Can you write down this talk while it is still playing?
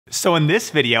So in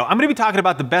this video, I'm gonna be talking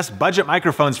about the best budget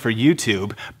microphones for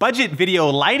YouTube, budget video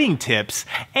lighting tips,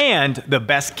 and the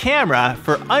best camera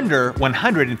for under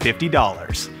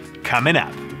 $150. Coming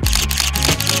up.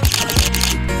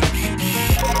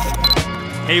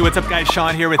 Hey, what's up guys?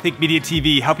 Sean here with Think Media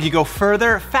TV, helping you go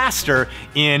further, faster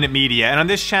in media. And on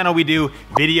this channel, we do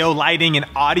video lighting and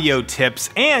audio tips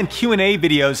and Q&A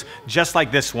videos just like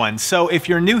this one. So if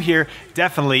you're new here,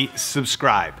 definitely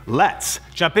subscribe. Let's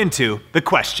jump into the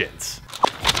questions.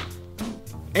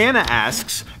 Anna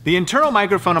asks, the internal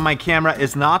microphone on my camera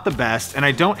is not the best and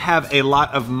I don't have a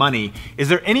lot of money. Is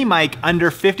there any mic under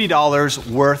 $50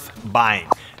 worth buying?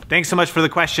 Thanks so much for the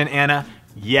question, Anna.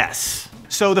 Yes.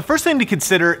 So the first thing to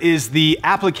consider is the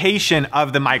application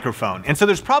of the microphone. And so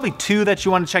there's probably two that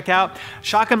you want to check out.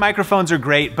 Shotgun microphones are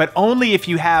great, but only if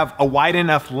you have a wide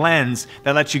enough lens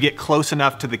that lets you get close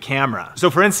enough to the camera. So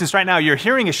for instance, right now you're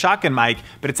hearing a shotgun mic,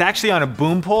 but it's actually on a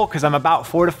boom pole because I'm about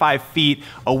 4 to 5 feet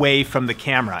away from the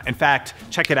camera. In fact,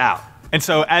 check it out. And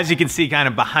so as you can see kind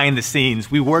of behind the scenes,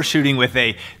 we were shooting with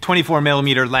a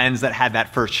 24mm lens that had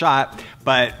that first shot,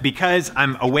 but because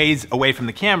I'm a ways away from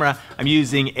the camera, I'm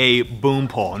using a boom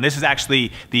pole. And this is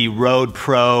actually the Rode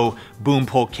Pro boom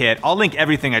pole kit. I'll link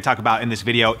everything I talk about in this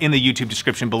video in the YouTube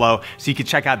description below so you can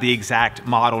check out the exact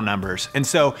model numbers. And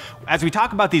so as we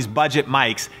talk about these budget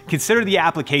mics, consider the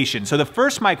application. So the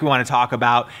first mic we want to talk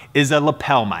about is a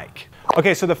lapel mic.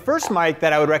 Okay, so the first mic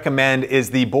that I would recommend is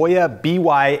the BOYA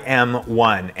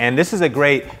BYM1. And this is a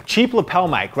great cheap lapel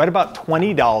mic, right about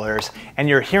 $20, and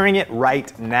you're hearing it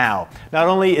right now. Not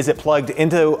only is it plugged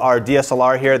into our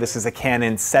DSLR here, this is a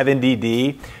Canon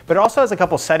 70D, but it also has a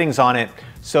couple settings on it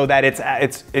so that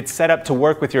it's set up to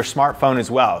work with your smartphone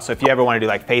as well. So if you ever want to do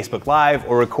like Facebook Live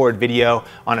or record video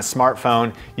on a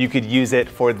smartphone, you could use it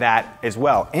for that as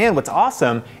well. And what's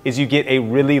awesome is you get a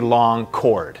really long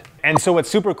cord. And so what's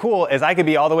super cool is I could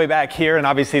be all the way back here, and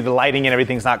obviously the lighting and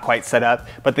everything's not quite set up,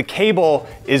 but the cable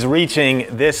is reaching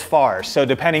this far. So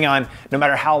depending on, no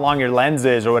matter how long your lens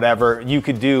is or whatever, you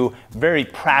could do very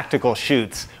practical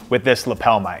shoots with this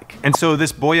lapel mic. And so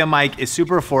this BOYA mic is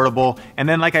super affordable. And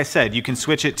then like I said, you can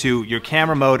switch it to your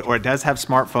camera mode, or it does have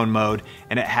smartphone mode,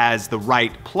 and it has the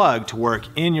right plug to work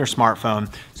in your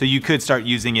smartphone. So you could start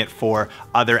using it for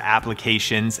other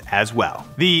applications as well.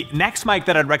 The next mic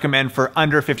that I'd recommend for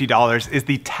under $50 is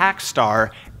the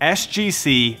TAKSTAR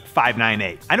SGC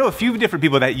 598. I know a few different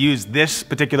people that use this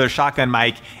particular shotgun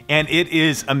mic, and it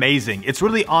is amazing. It's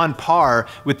really on par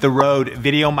with the Rode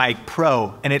VideoMic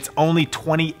Pro, and it's only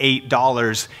 $28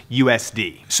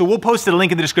 USD. So we'll post a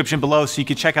link in the description below so you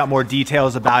can check out more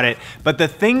details about it. But the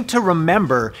thing to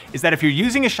remember is that if you're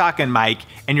using a shotgun mic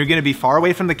and you're gonna be far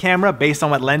away from the camera based on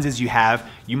what lenses you have,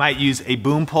 you might use a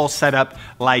boom pole setup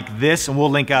like this, and we'll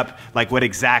link up like what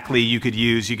exactly you could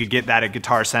use. You could get that at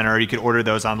Guitar Center, or you could order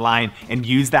those online and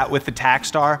use that with the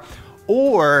TAKSTAR.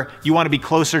 Or you want to be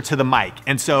closer to the mic.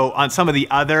 And so on some of the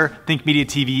other Think Media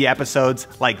TV episodes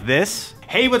like this.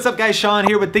 Hey, what's up guys? Sean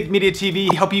here with Think Media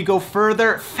TV, helping you go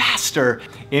further, faster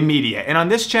in media. And on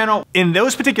this channel, in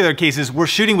those particular cases, we're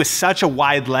shooting with such a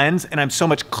wide lens and I'm so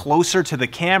much closer to the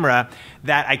camera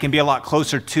that I can be a lot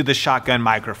closer to the shotgun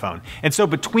microphone. And so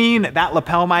between that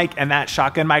lapel mic and that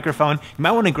shotgun microphone, you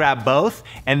might want to grab both,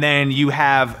 and then you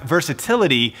have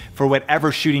versatility for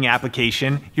whatever shooting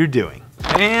application you're doing.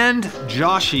 And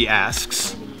Joshy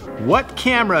asks, what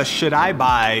camera should I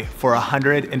buy for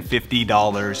 $150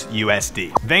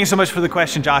 USD? Thanks so much for the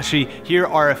question, Joshy. Here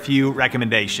are a few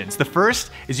recommendations. The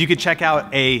first is you could check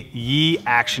out a Yi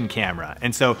action camera.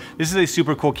 And so this is a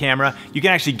super cool camera. You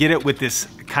can actually get it with this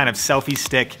kind of selfie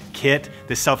stick kit.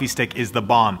 This selfie stick is the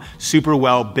bomb. Super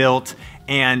well built.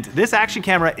 And this action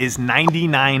camera is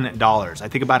 $99. I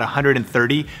think about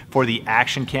 $130 for the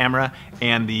action camera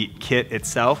and the kit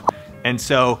itself. And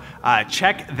so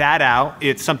check that out.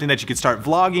 It's something that you could start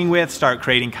vlogging with, start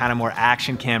creating kind of more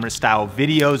action camera style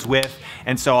videos with.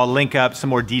 And so I'll link up some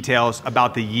more details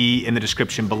about the Yi in the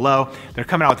description below. They're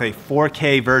coming out with a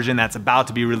 4K version that's about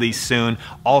to be released soon,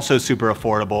 also super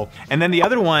affordable. And then the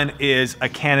other one is a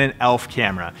Canon ELPH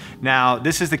camera. Now,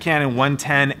 this is the Canon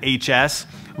 110HS.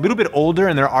 A little bit older,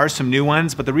 and there are some new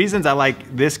ones, but the reasons I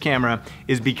like this camera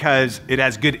is because it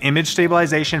has good image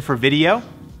stabilization for video.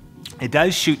 It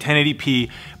does shoot 1080p,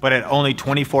 but at only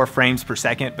 24 frames per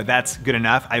second, but that's good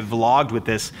enough. I've vlogged with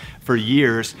this for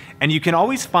years, and you can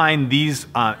always find these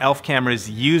ELPH cameras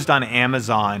used on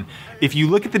Amazon. If you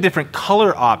look at the different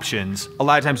color options, a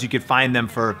lot of times you could find them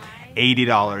for $80,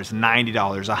 $90,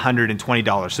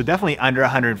 $120, so definitely under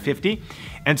 $150.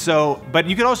 And so, but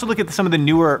you can also look at some of the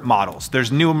newer models.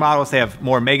 There's newer models, they have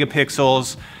more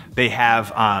megapixels, they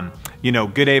have you know,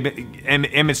 good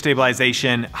image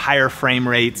stabilization, higher frame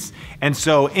rates. And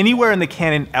so anywhere in the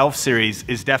Canon ELPH series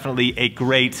is definitely a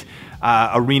great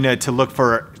arena to look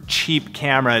for cheap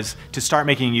cameras to start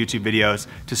making YouTube videos,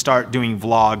 to start doing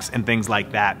vlogs and things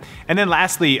like that. And then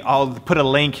lastly, I'll put a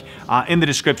link in the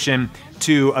description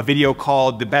to a video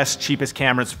called The Best Cheapest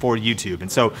Cameras for YouTube.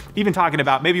 And so even talking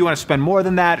about maybe you want to spend more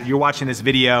than that, you're watching this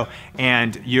video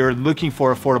and you're looking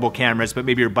for affordable cameras, but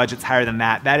maybe your budget's higher than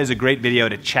that, that is a great video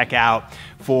to check out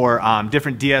for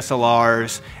different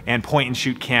DSLRs and point and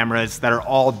shoot cameras that are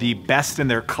all the best in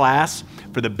their class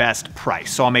for the best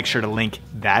price. So I'll make sure to link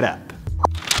that up.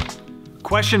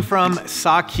 Question from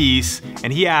Sakis,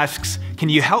 and he asks, can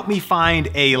you help me find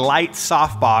a Lite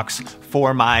softbox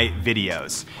for my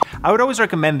videos? I would always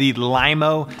recommend the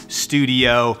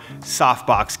LimoStudio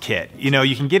softbox kit. You know,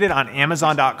 you can get it on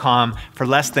Amazon.com for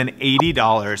less than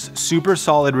 $80, super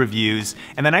solid reviews.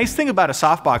 And the nice thing about a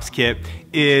softbox kit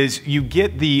is you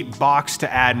get the box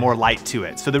to add more light to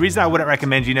it. So the reason I wouldn't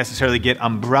recommend you necessarily get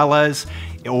umbrellas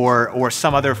or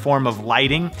some other form of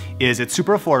lighting is it's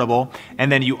super affordable.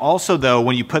 And then you also, though,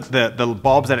 when you put the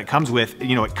bulbs that it comes with,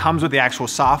 you know, it comes with the actual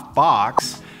soft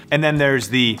box, and then there's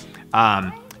the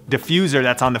diffuser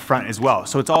that's on the front as well.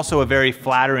 So it's also a very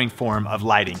flattering form of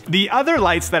lighting. The other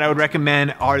lights that I would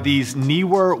recommend are these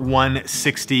NEEWER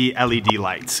 160 LED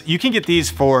lights. You can get these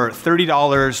for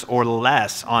 $30 or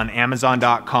less on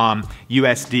Amazon.com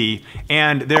USD,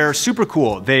 and they're super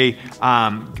cool. They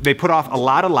put off a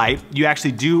lot of light. You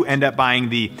actually do end up buying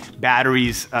the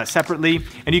batteries separately,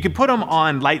 and you can put them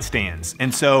on light stands.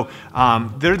 And so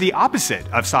they're the opposite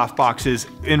of soft boxes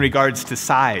in regards to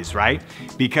size, right?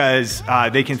 Because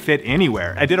they can fit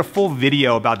anywhere. I did a full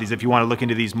video about these if you want to look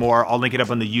into these more. I'll link it up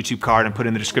on the YouTube card and put it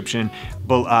in the description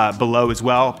below as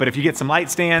well. But if you get some light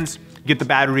stands, get the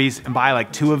batteries, and buy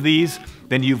like 2 of these,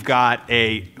 then you've got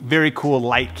a very cool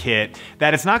light kit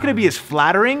that it's not going to be as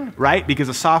flattering, right? Because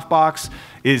a softbox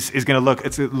is going to look,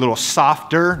 it's a little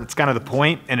softer. That's kind of the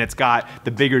point, and it's got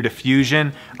the bigger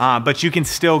diffusion, but you can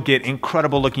still get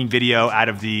incredible looking video out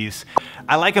of these.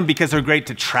 I like them because they're great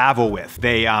to travel with.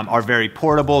 They are very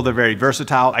portable, they're very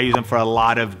versatile. I use them for a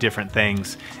lot of different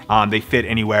things. They fit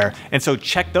anywhere, and so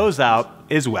check those out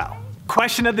as well.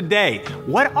 Question of the day,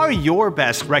 what are your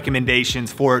best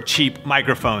recommendations for cheap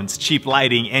microphones, cheap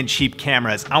lighting, and cheap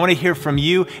cameras? I wanna hear from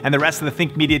you and the rest of the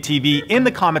Think Media TV in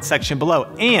the comment section below.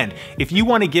 And if you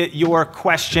wanna get your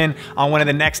question on one of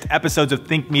the next episodes of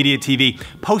Think Media TV,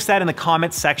 post that in the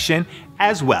comment section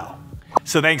as well.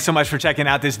 So thanks so much for checking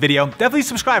out this video. Definitely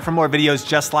subscribe for more videos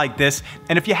just like this.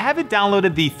 And if you haven't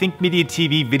downloaded the Think Media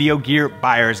TV Video Gear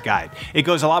Buyer's Guide, it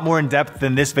goes a lot more in depth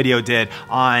than this video did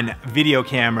on video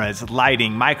cameras,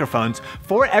 lighting, microphones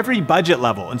for every budget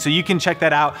level. And so you can check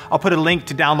that out. I'll put a link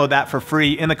to download that for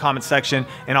free in the comment section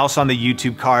and also on the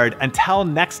YouTube card. Until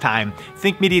next time,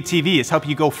 Think Media TV is helping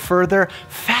you go further,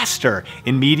 faster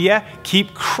in media.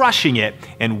 Keep crushing it,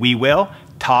 and we will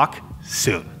talk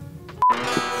soon.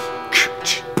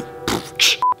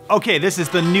 Okay, this is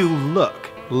the new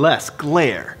look. Less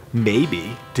glare.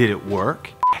 Maybe. Did it work?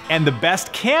 And the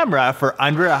best camera for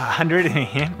under 100.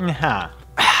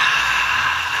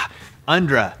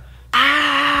 Under.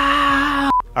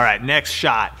 All right, next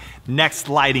shot. Next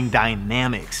lighting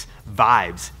dynamics.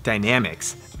 Vibes.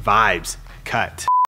 Dynamics. Vibes. Cut.